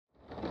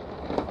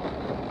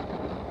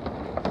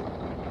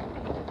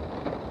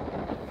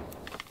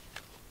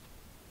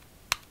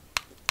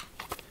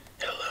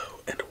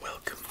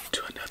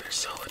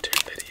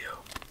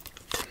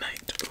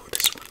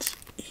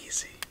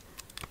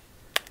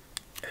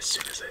as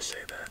soon as I say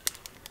that,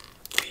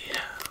 we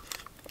have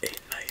a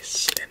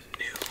nice and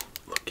new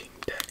looking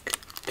deck,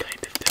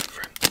 kind of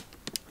different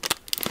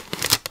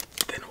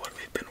than what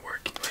we've been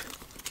working with.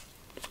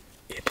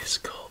 It is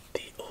called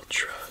the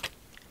Ultra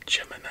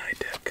Gemini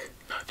deck.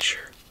 Not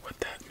sure what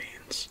that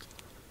means.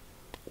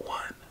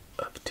 1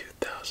 of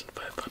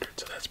 2,500,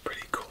 so that's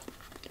pretty cool.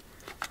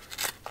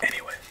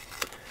 Anyway,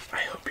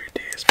 I hope your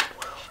day has been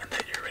well and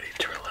that you're ready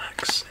to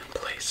relax and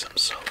play some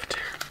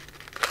Solitaire.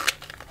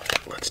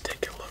 Let's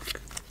take a look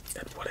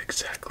at what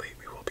exactly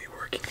we will be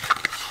working on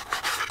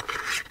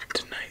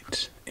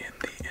tonight, and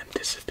the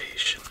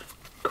anticipation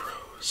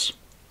grows.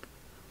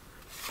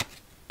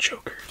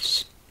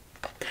 Jokers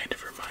kind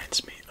of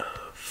reminds me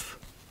of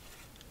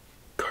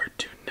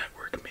Cartoon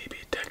Network, maybe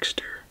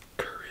Dexter,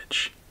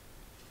 Courage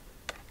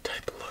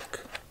type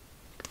look.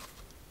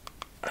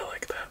 I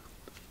like that.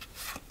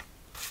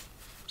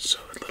 So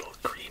a little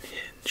green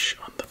hinge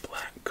on the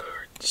black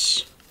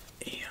cards,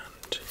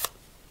 and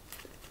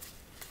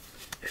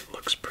it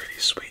looks pretty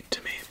sweet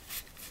to me.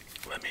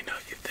 Let me know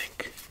what you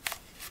think.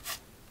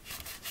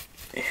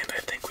 And I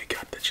think we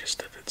got the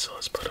gist of it, so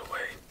let's put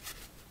away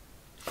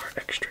our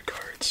extra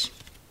cards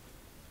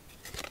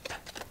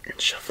and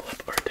shuffle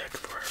up our deck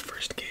for our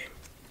first game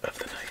of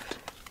the night.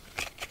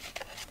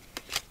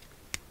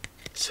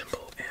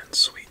 Simple and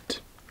sweet.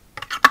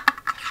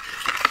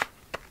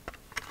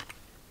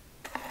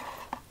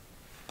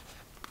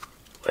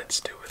 Let's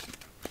do it.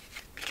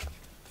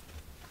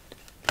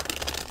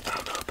 I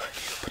don't know about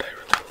you, but I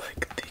really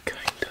like the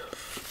kind of,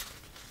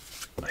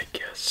 I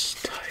guess,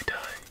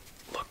 tie-dye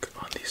look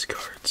on these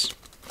cards.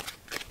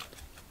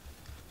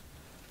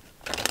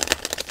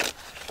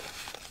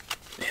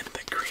 And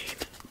the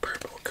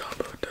green-purple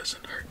combo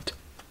doesn't hurt.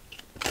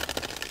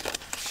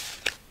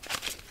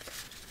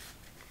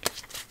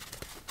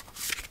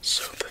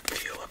 So the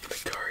feel of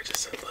the card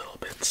is a little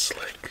bit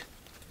slick,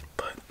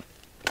 but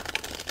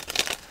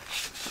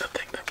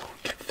nothing that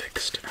won't get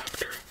fixed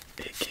after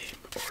a game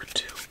or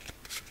two.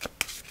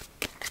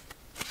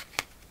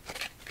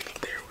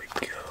 There we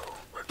go.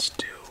 Let's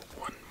do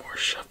one more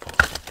shuffle.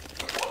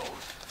 Whoa,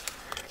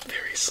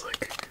 very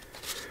slick.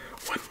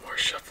 One more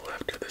shuffle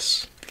after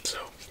this. So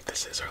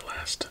this is our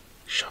last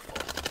shuffle.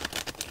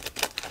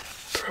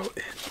 Throw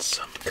in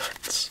some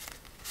cuts.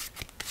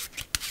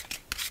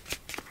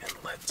 And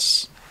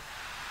let's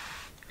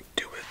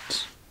do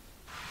it.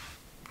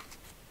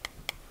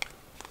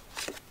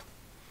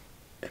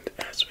 And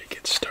as we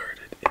get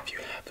started, if you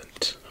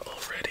haven't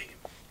already,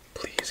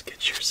 please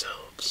get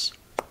yourselves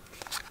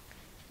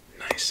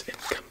nice and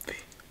comfy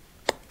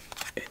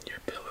in your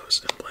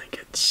pillows and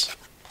blankets.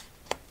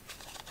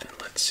 And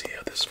let's see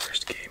how this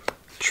first game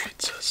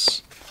treats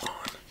us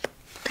on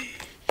the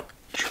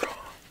draw.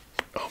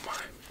 Oh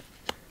my.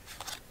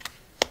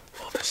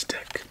 Well, this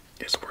deck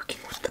is working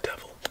with the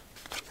devil,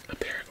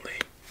 apparently.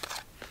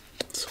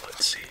 So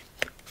let's see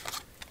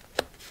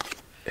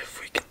if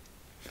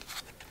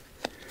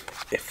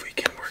we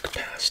can work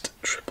past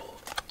triple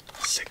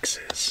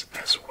sixes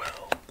as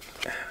well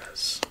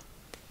as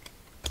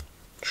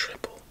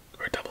triple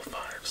or double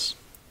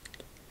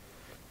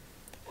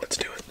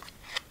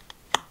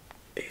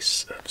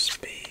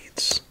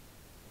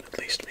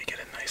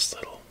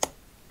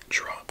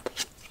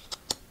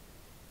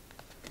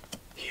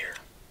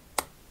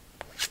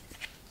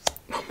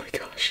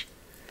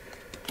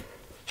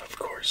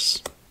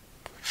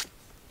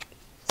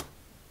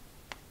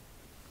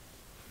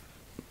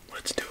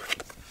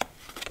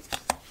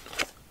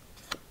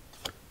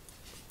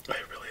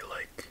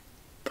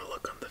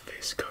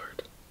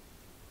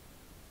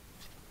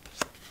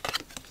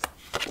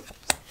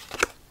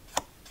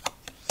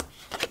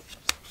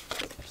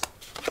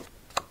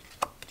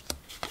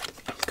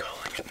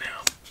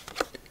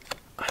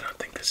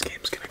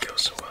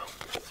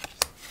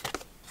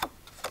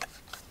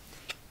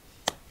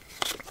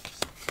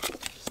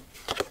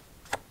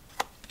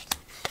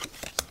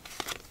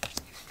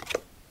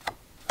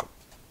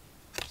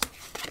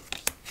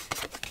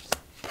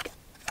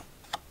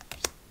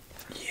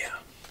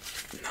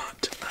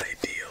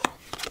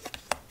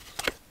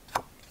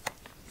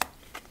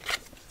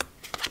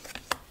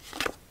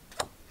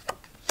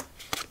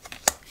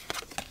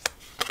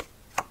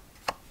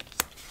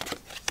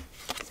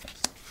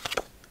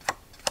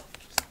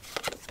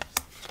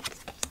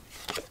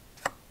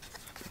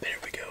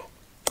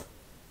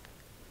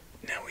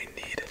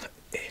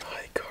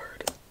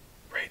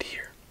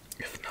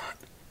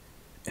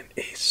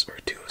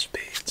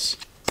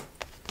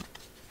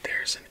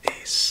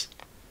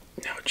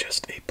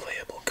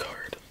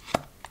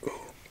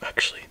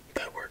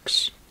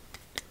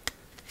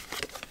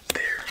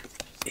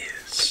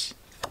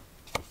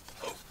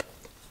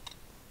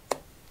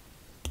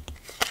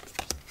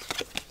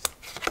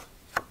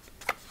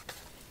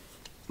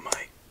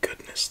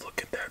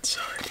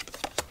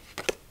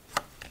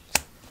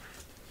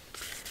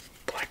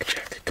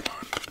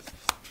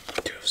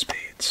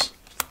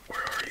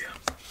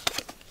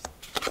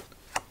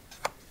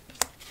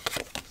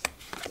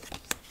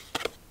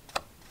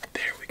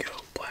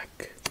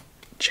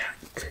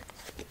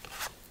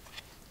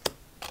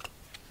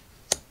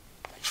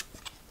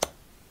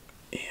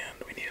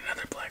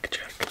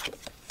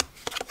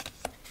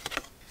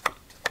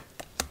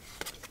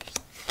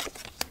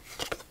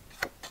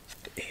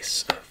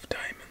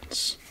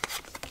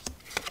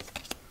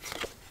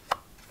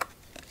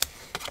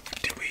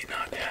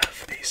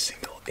a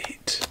single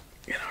 8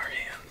 in our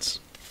hands.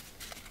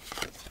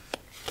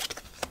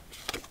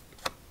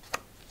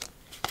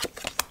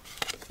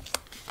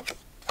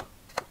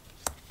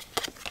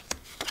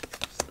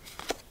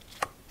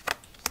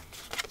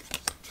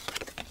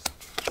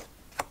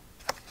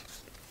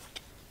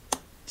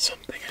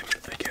 Something,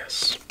 I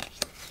guess.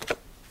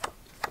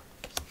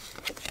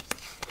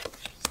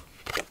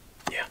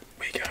 Yeah,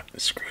 we got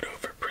screwed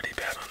over pretty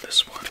bad on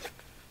this one,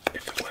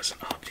 if it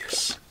wasn't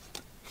obvious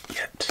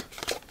yet.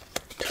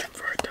 Time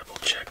for our double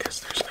check, as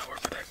there's nowhere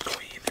for that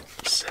queen.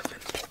 7,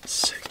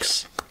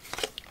 6,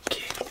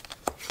 king,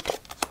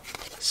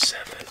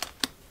 7,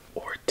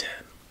 or 10.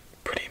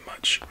 Pretty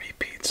much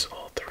repeats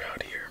all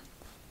throughout here.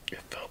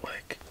 It felt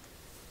like,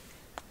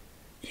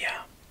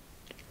 yeah,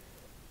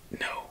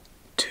 no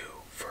 2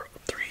 for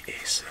 3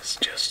 aces,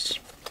 just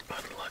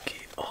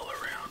unlucky all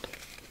around.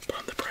 But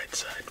on the bright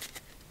side,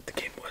 the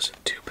game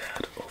wasn't too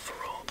bad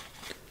overall.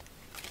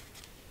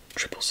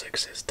 Triple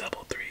sixes,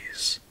 double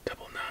threes,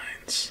 double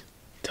nines,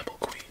 double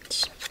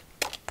queens.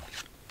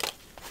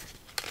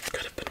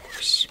 Could have been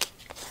worse.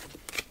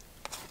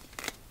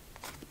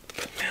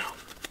 But now,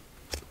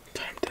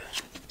 time to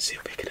see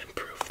if we can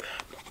improve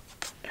that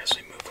as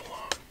we move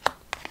along.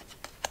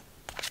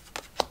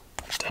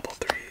 Double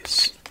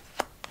threes,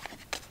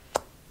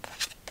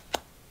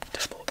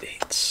 double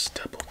eights,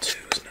 double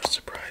twos, no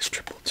surprise,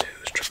 triple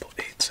twos, triple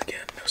eights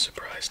again, no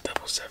surprise,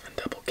 double 7,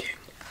 double king.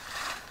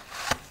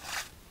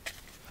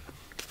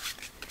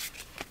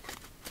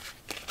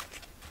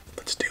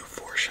 Let's do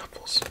 4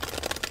 shuffles.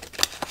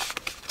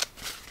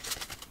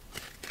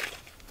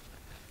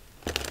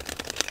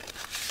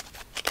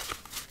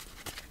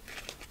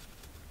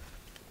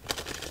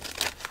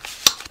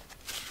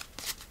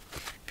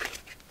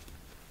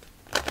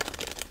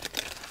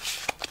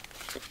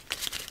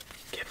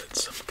 Give it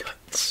some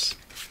cuts,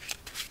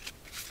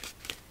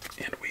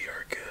 and we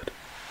are good.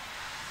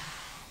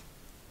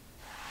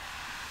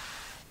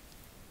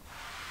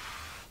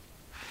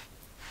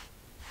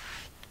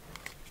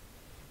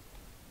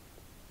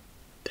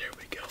 There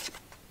we go.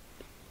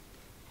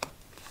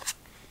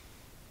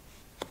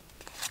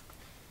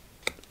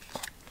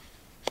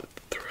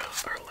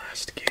 Throughout our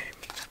last game,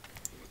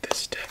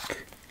 this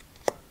deck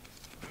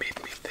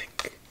made me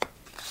think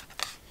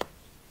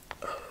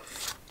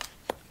of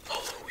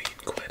Halloween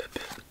quite a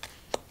bit.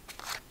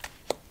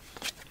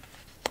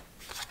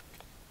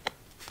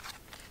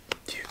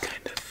 Do you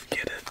kind of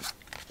get it?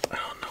 I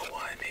don't know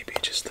why, maybe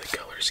just the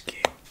color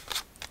scheme.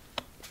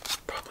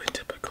 Probably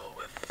typical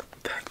with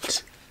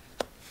that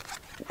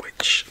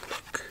witch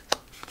look.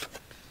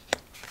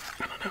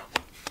 I don't know,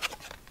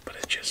 but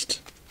it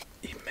just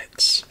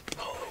emits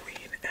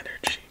Halloween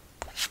energy.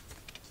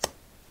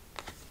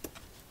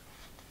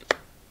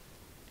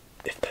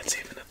 If that's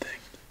even a thing.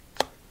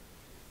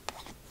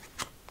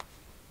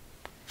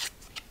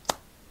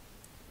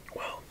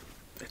 Well,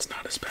 it's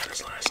not as bad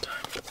as last time.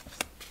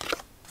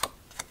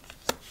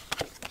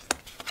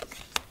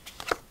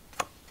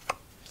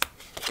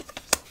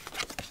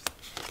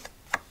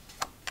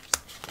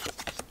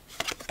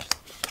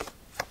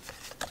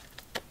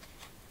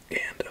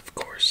 And of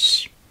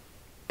course,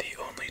 the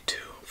only 2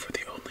 for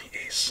the only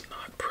ace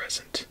not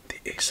present, the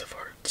ace of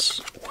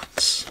hearts,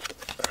 once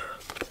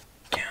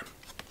again.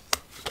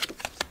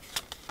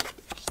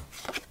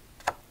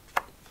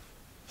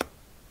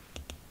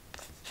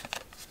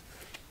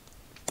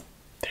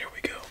 There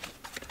we go.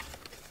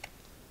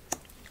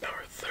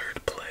 Our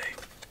third play.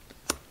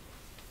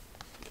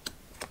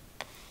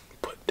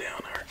 Put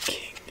down our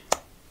king,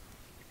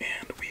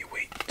 and we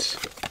wait.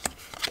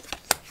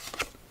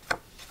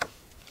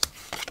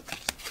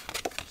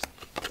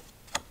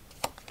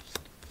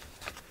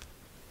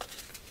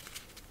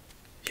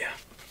 Yeah,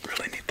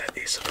 really need that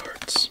ace of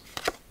hearts.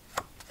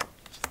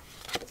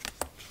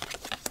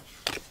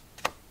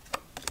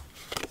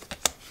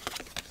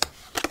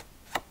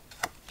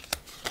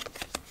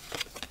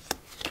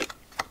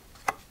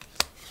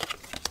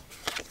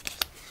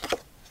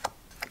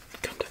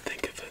 Come to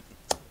think of it,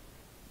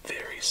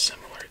 very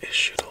similar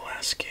issue to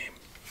last game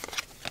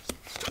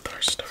with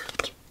our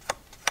start.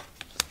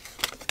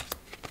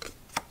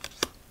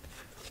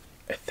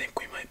 I think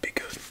we might be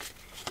good.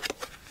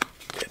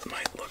 It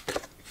might look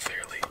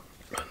fairly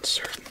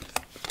uncertain,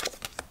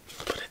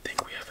 but I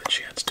think we have a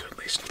chance to at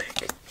least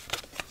make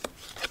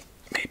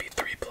maybe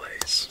 3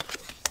 plays.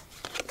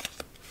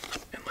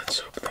 And let's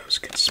hope those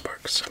can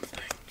spark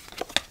something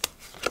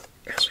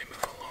as we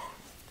move along.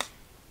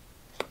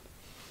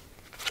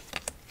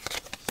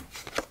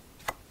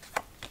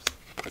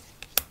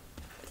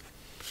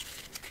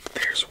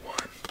 There's one.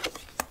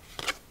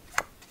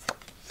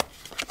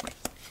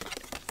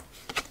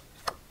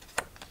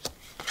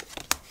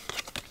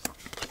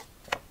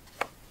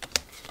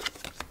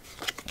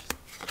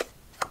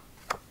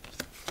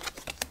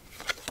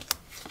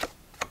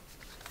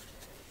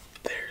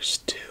 There's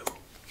 2.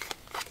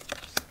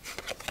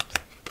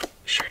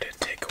 Sure did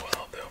take a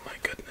while though, my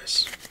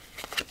goodness.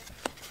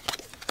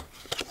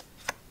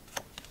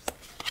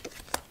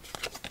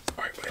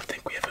 Alright, I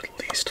think we have at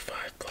least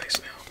 5 plays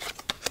now.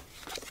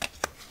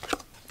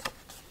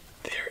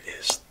 There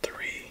is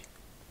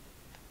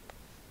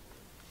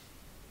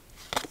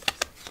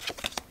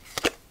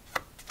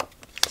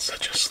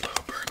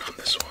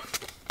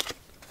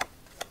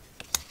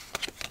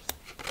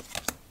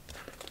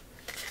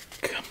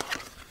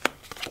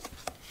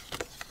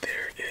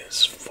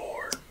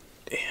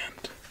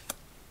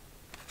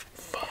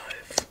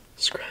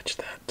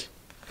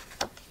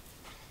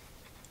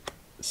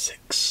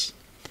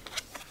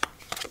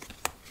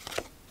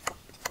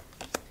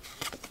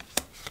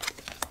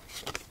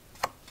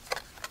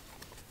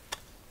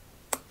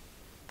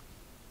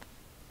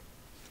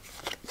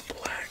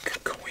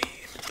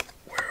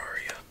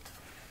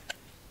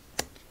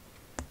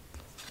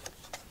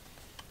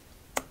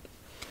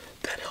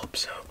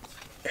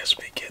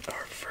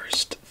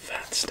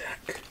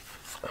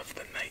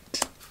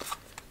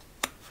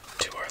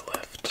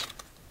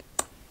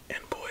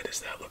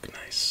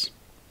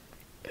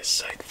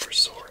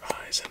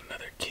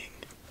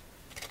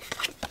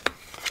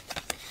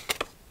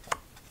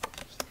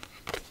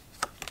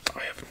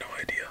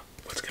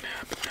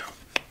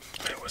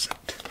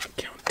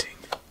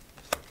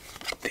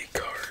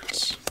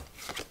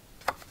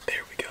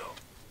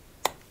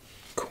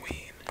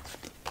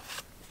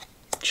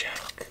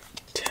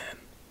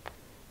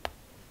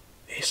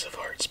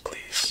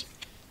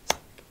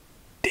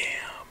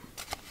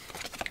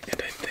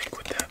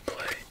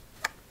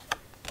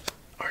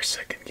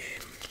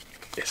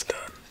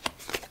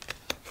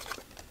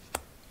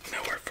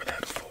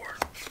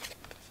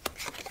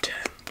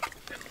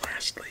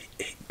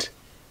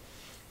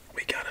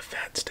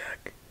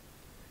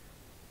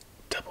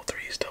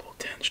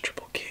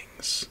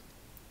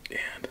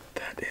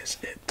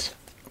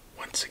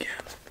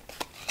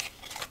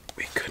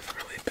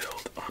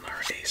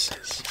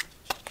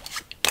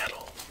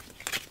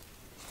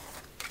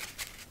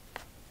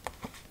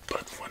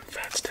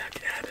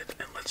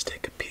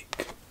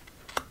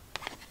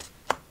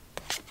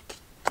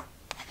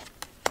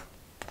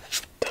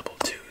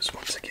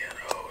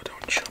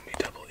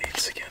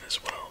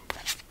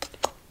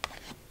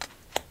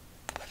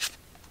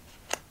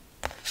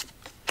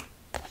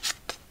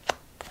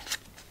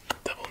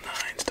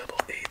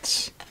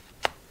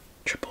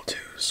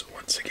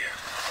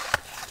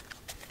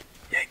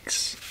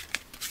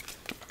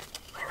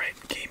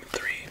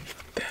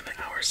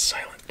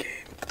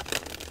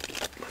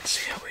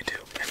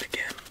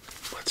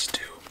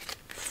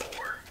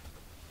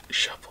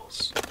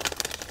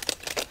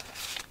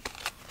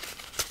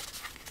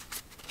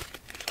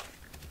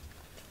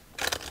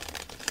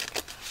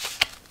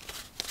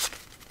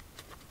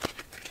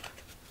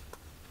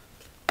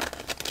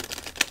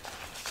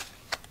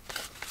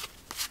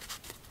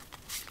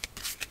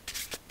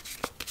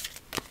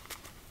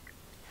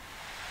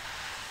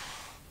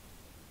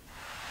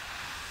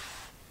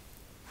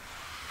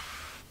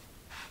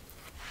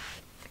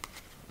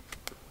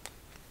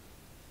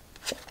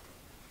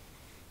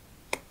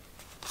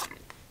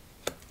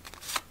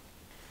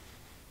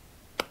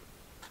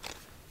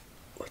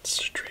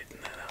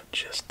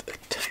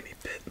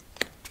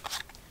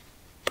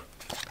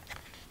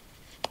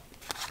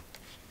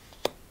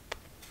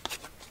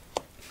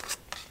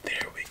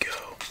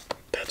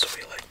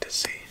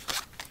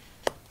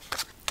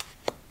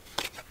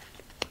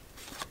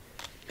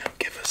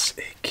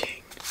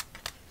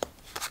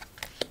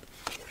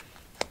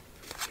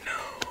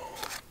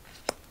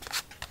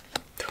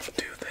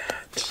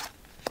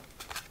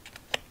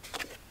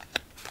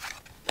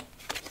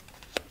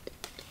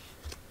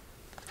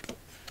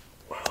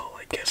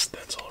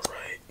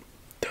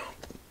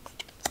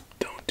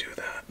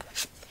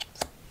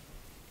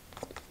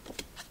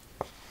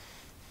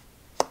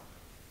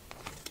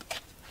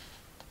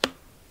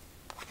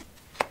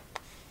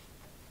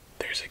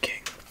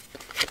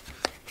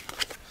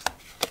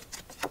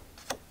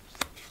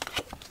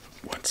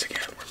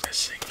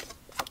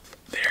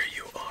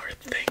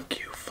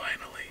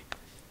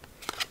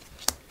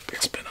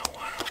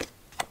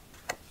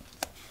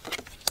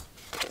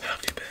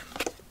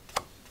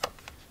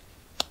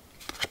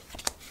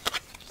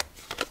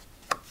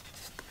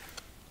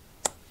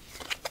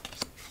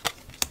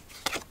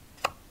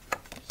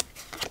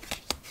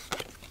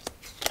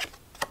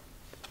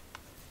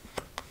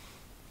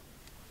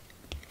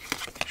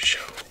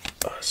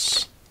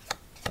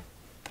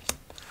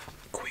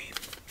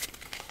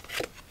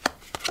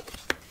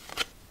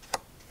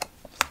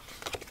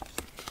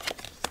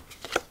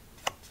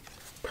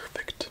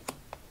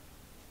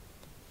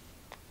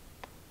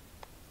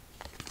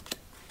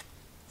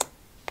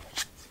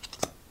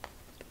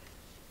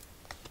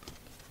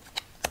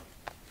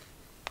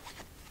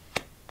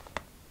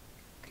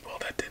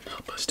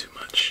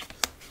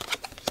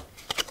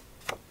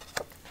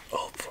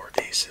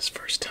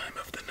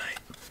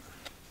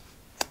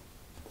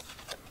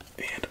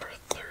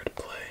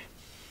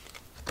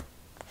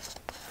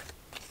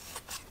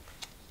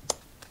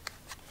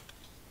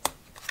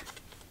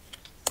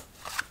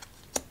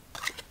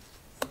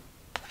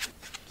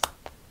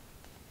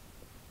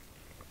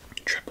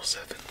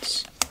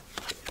sevens.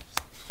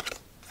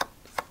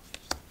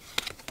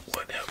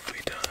 What have we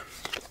done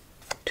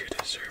to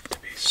deserve to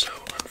be so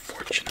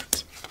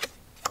unfortunate?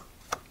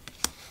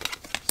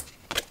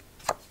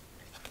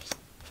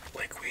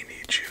 Like we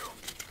need you.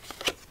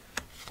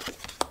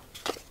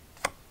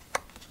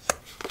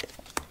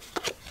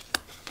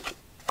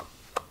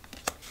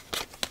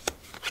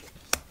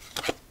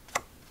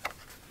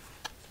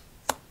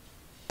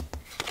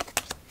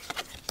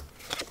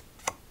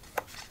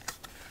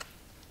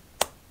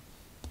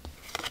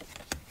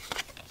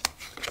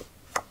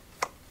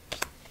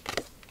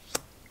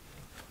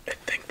 I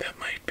think that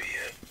might be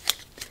it.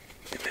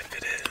 And if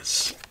it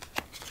is,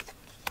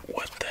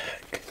 what the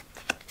heck?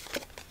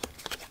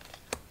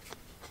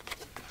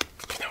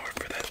 Now we're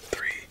for that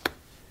 3,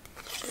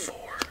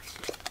 4,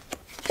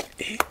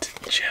 8,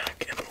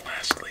 jack, and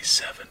lastly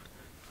 7.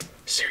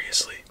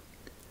 Seriously,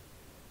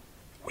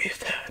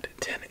 we've had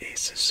 10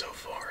 aces so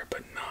far,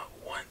 but not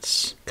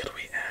once could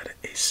we add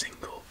a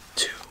single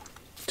 2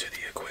 to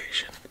the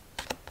equation.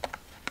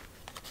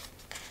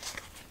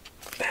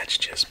 That's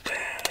just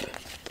bad.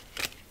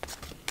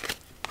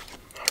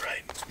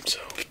 Alright, so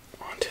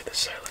on to the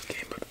silent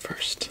game, but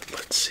first,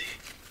 let's see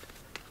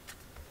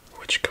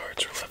which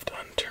cards are left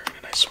unturned,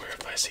 and I swear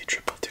if I see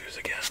triple twos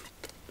again,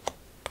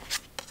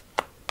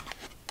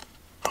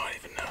 I don't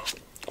even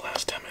know.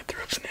 Last time I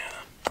threw a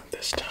banana.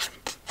 This time,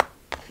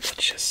 let's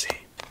just see.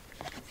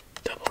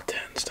 Double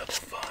tens, double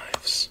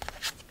fives,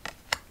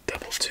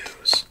 double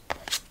twos,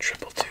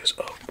 triple twos.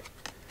 Oh,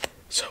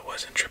 so it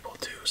wasn't triple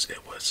twos,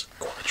 it was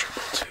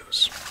quadruple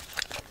twos.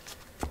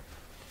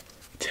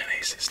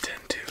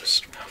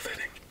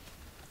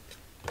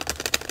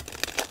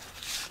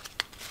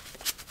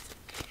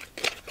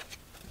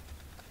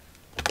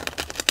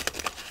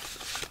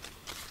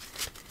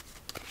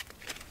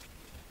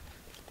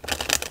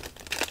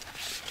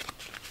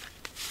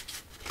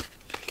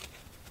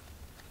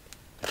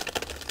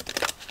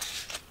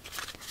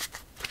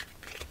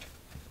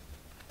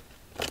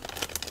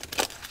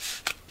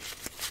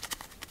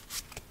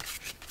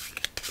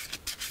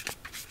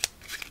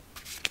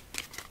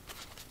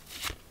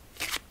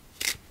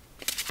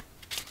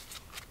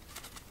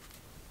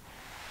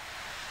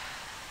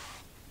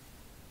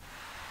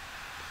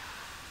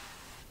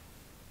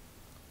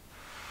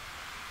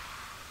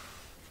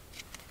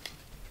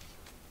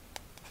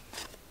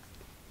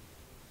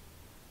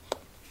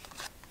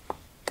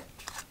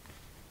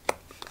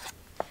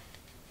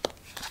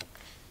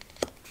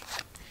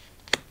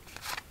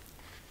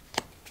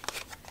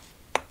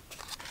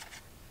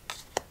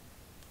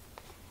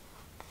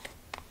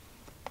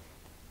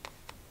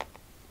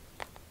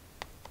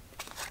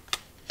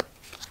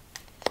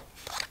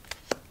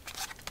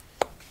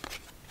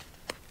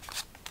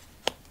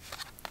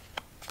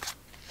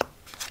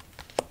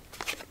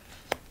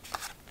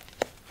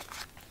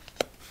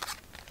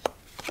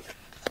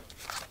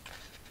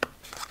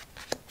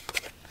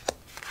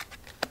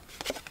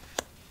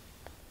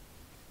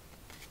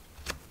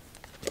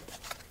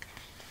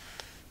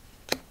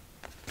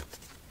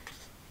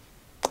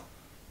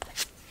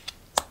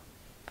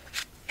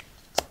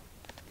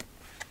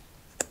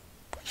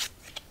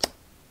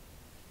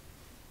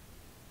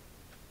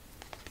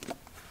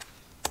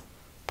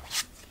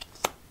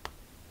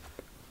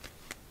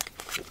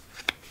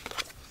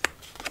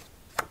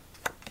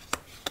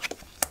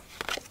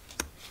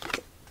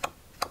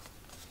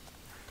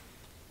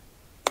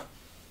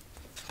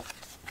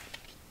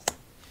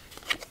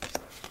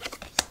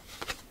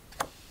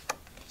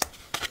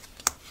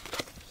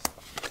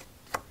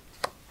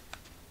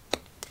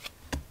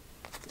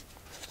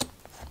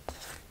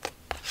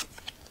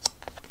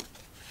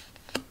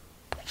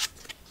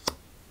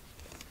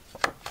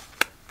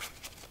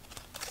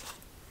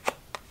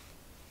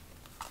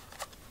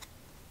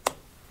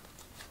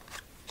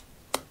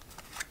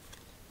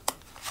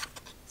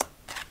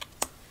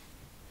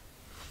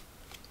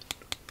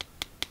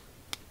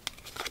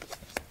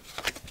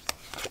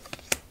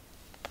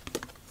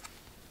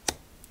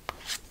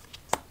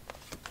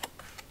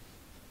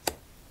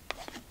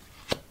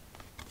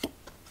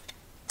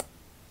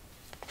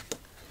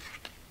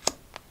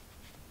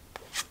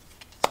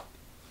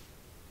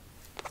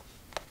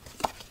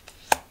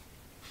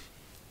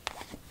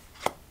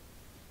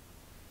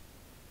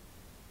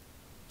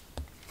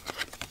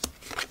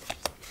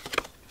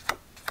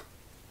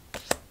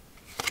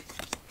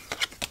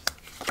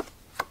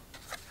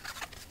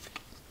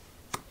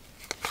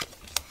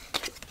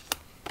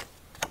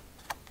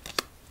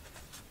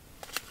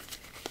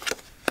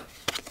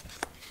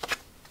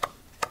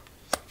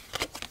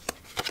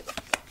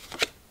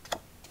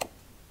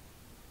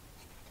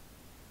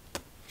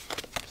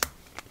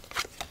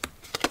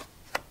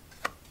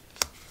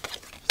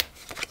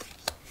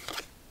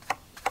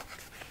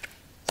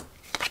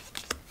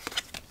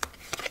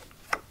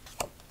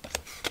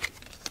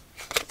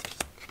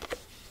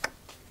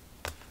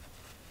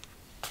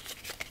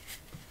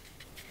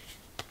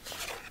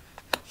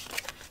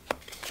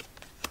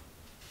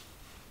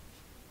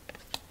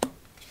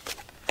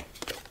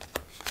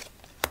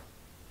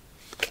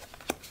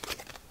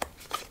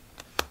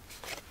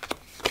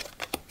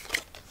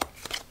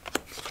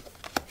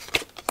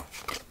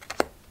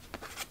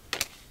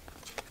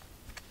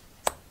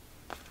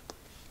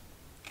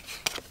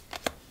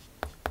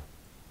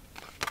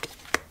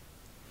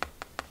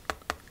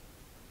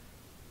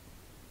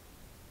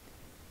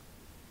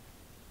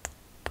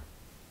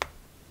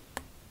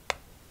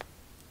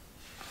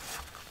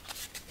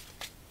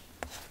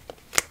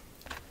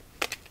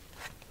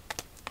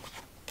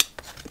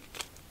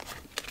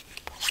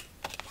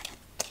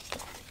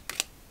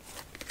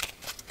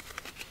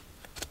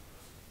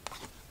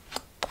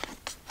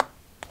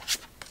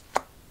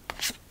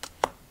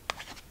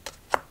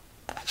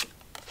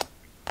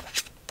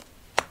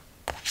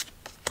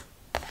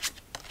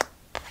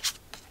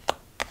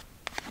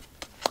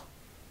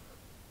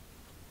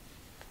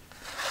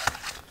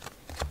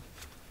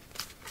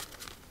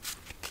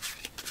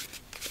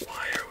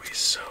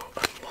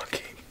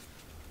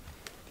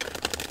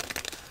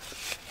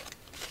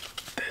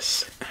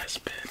 this has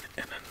been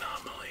an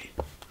anomaly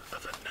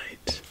of a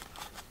night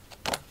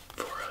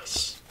for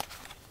us.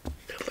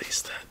 At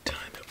least that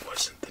time it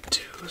wasn't the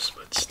twos,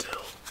 but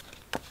still.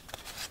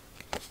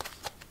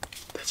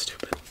 That's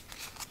stupid.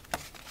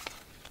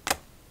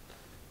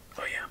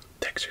 Oh yeah,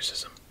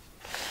 Texorcism.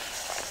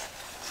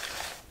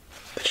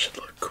 That should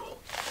look cool.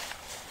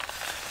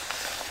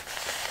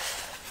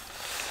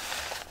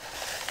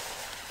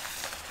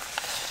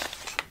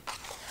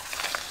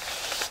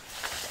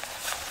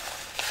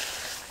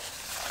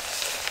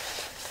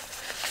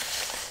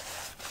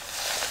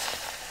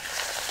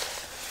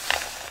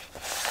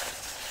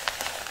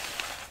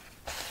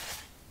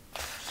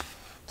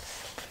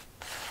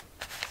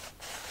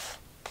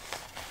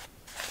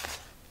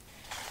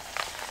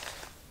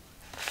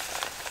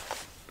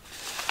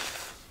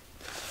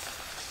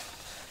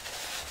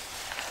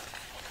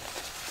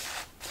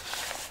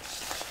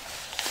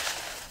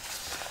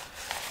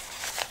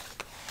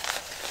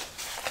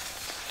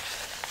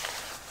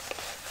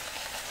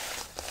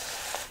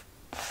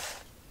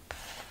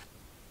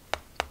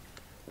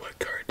 What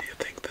card do you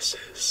think this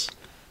is?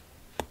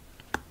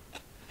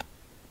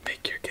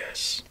 Make your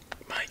guess.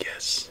 My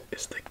guess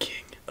is the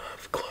King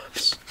of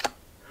Clubs.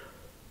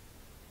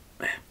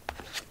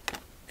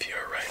 If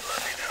you're right, let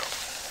me know.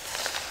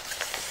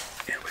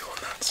 And we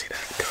will not see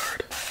that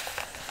card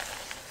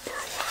for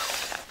a while.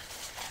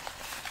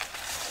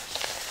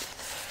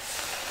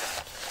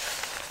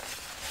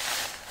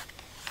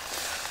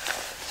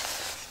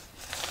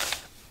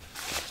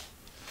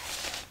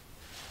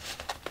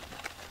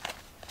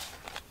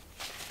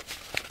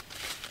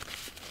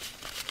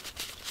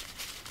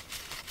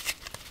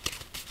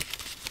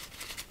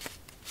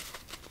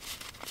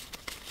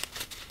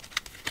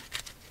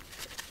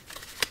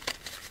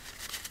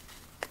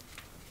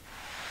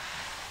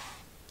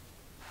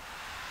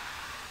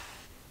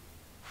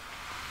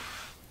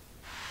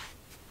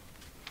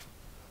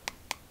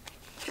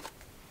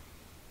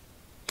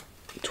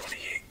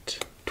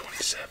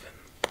 Seven,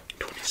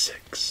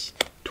 26,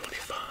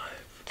 25,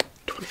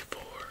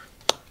 24,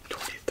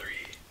 23,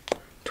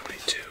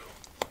 22,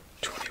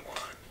 21,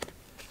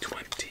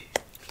 20,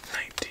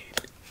 19,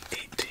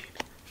 18,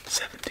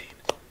 17,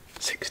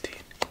 16,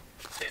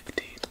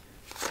 15,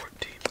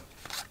 14,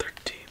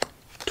 13,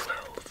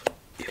 12,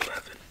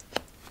 11,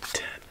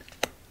 10,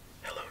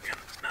 hello again,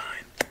 9,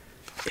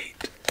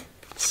 8,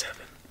 7,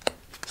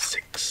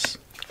 6,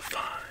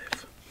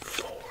 5,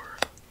 4,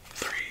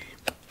 3,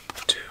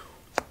 2,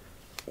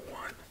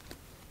 1.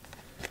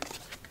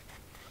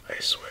 I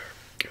swear,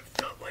 it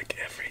felt like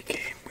every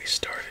game we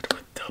started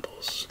with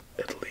doubles,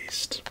 at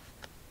least.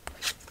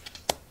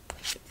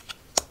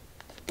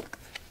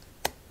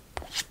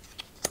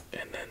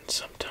 And then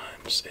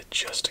sometimes it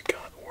just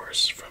got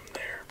worse from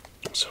there.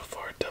 So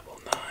far, double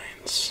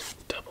nines,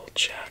 double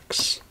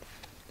jacks.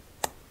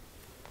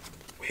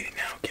 We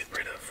now get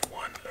rid of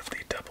one of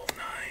the double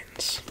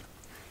nines.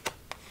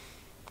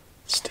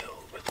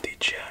 Still with the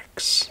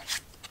jacks.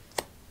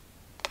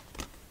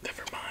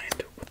 Never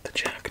mind with the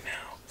jack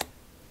now.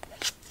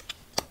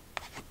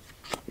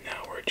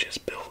 Now we're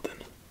just building.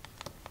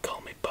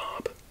 Call me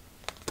Bob.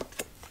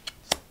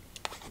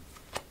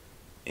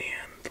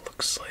 And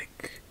looks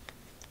like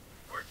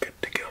we're good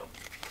to go.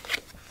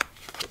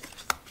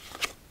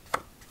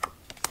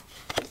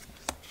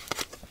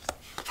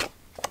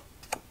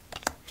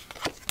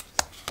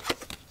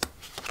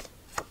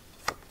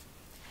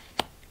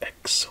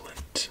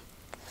 Excellent.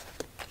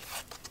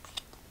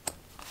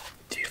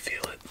 Do you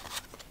feel it?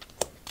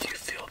 Do you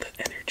feel that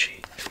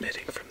energy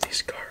emitting from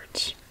these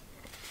cards?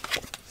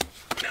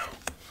 No.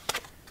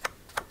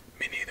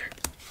 Me neither.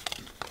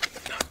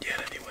 Not yet,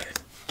 anyway.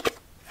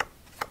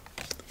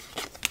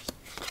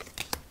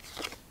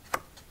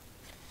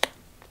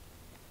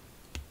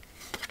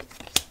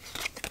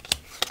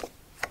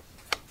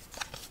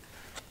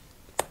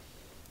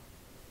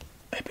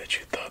 I bet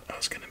you thought I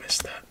was gonna miss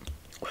that.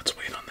 Let's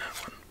wait on that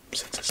one,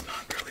 since it's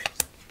not really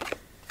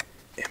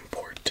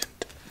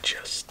important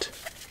just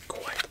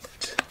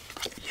quite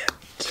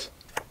yet.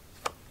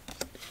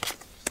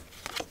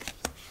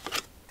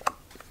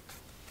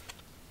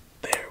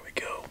 There we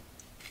go.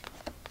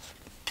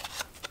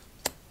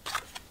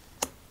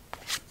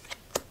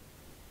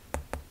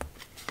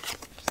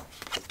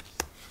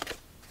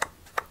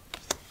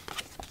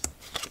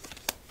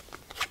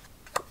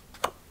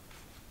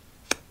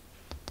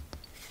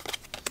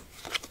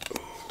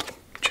 Ooh,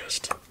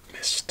 just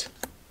missed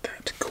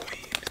that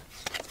queen.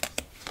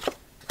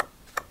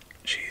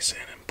 She's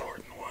an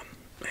important one,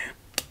 man.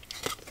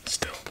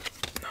 Still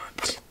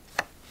not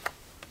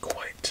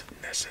quite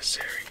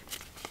necessary.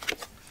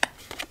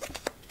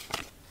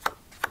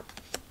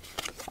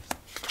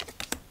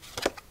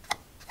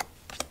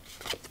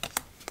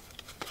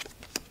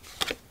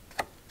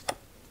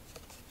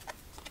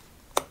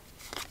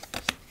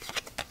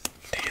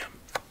 Damn,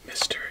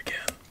 missed her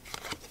again.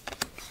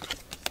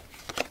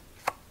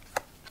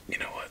 You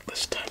know what?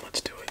 This time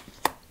let's do it.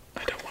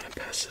 I don't want to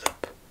pass it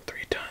up 3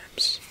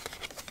 times.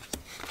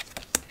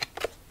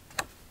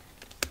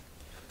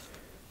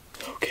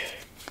 Okay.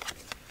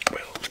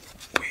 Will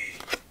we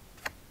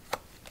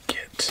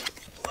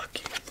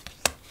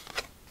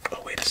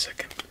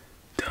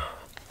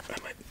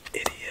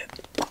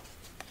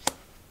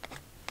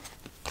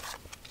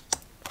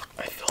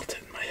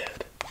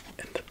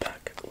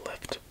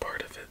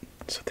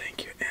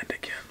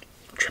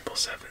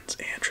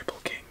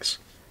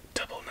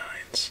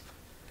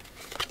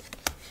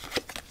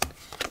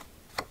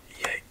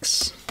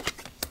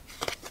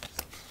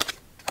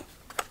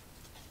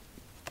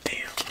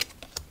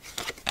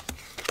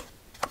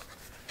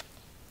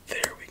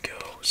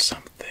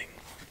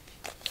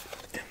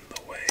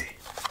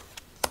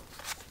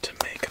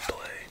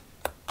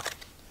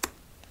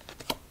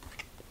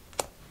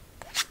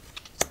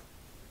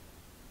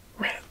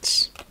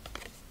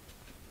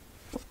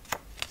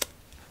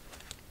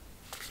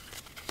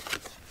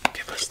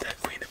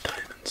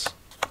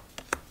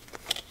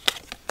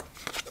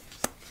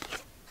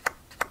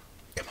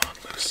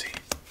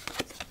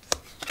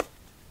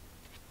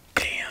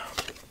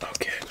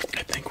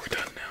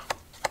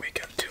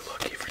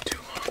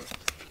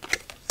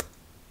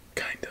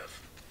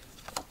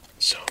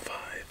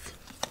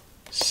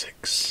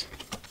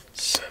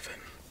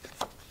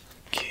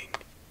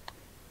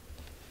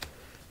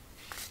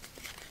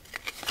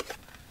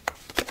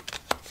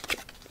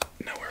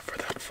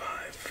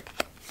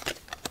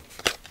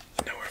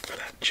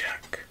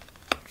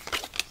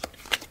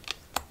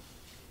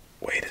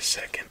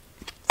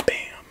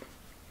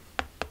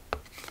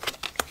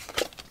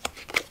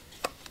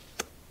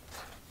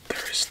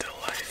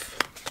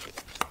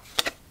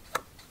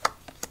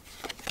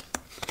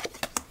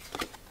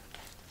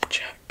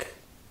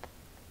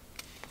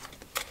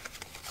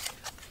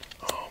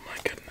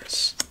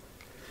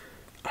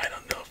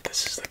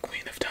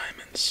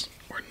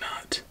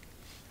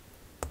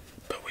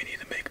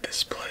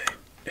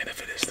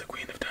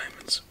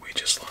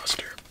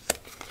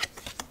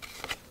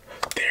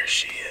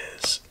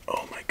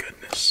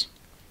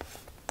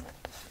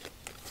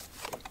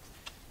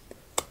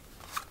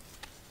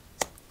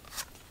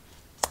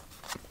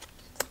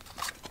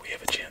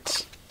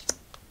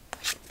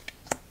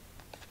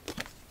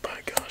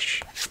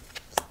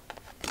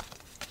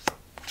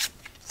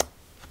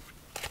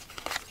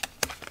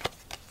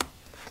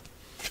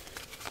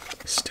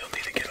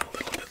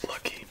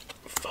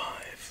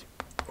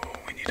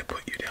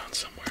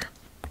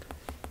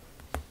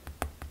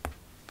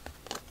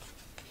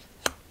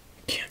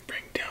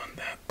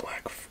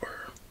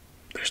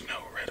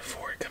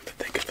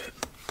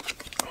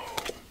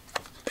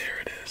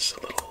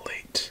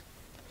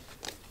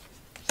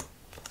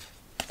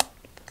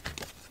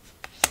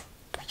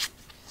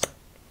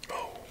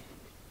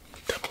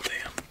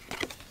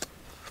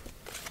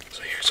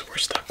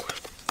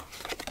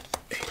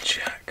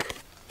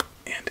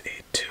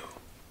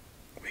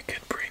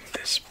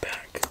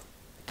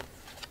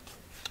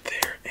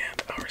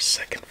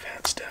second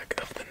fat stack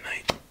of the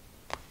night.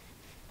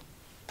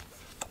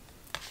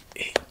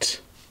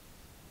 8.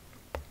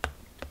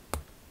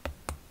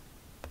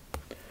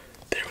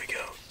 There we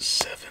go.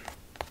 7,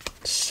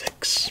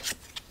 6.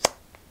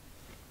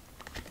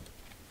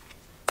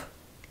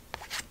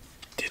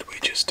 Did we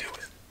just do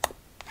it?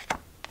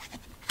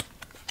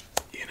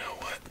 You know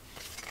what?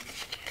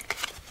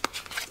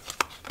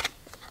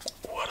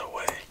 What a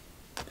way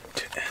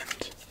to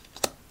end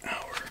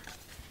our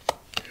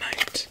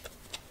night.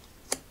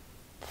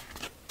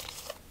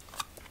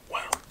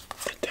 Well,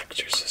 the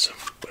exorcism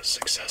was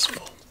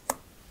successful,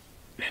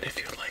 and if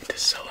you'd like to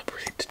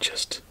celebrate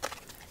just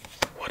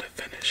what a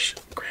finish,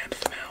 grand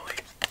finale,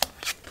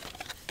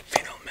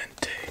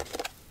 finalmente,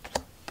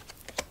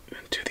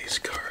 into these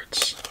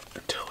cards.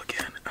 Until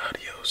again,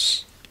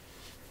 adios.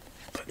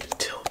 But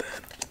until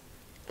then,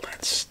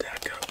 let's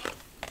stack up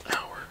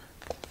our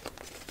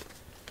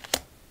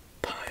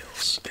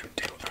piles and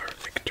do our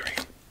victory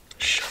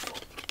shuffle.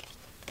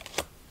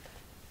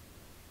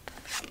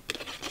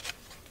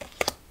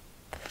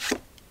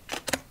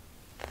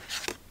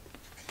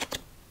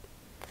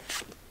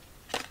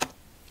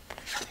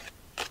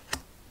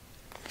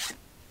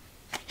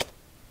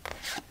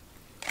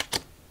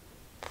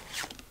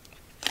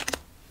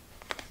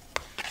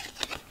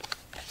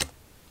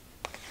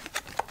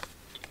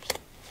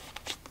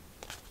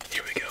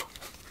 Here we go.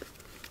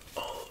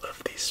 All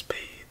of these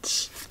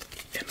spades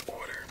in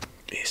order.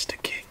 Ace to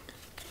king,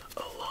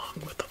 along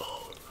with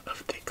all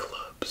of the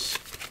clubs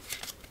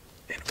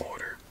in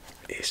order.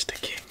 Ace to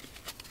king.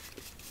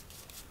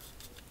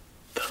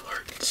 The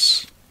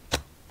hearts,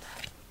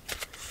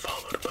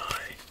 followed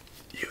by,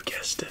 you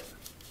guessed it,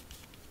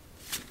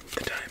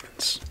 the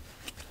diamonds.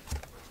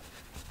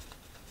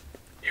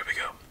 Here we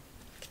go.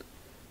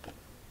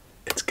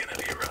 It's gonna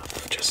be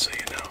rough, just so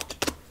you know.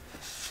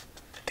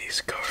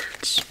 These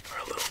cards are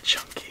a little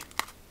chunky.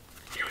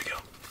 Here we go.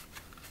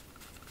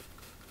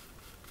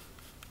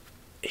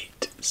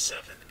 8,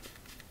 7,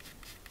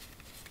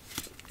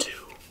 2,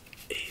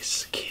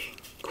 ace, king,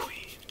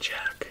 queen,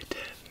 jack,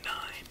 10, 9,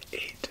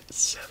 8,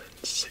 7,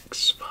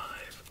 6,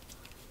 5,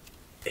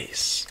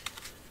 ace.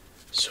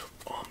 So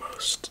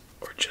almost,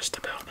 or just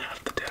about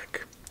half the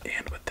deck.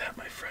 And with that,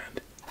 my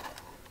friend,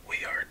 we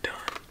are done.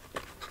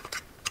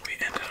 We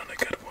ended on a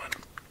good one,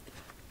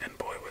 and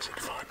boy was it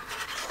fun.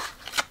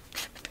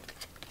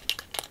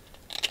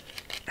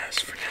 As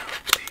for now,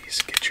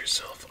 please get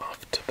yourself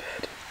off to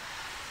bed.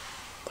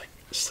 Like,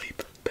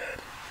 sleep, bed.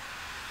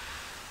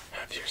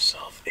 Have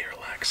yourself a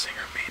relaxing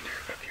remainder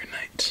of your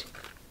night.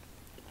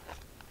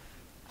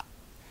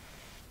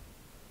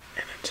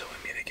 And until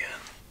we meet again,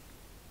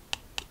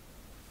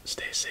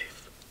 stay safe.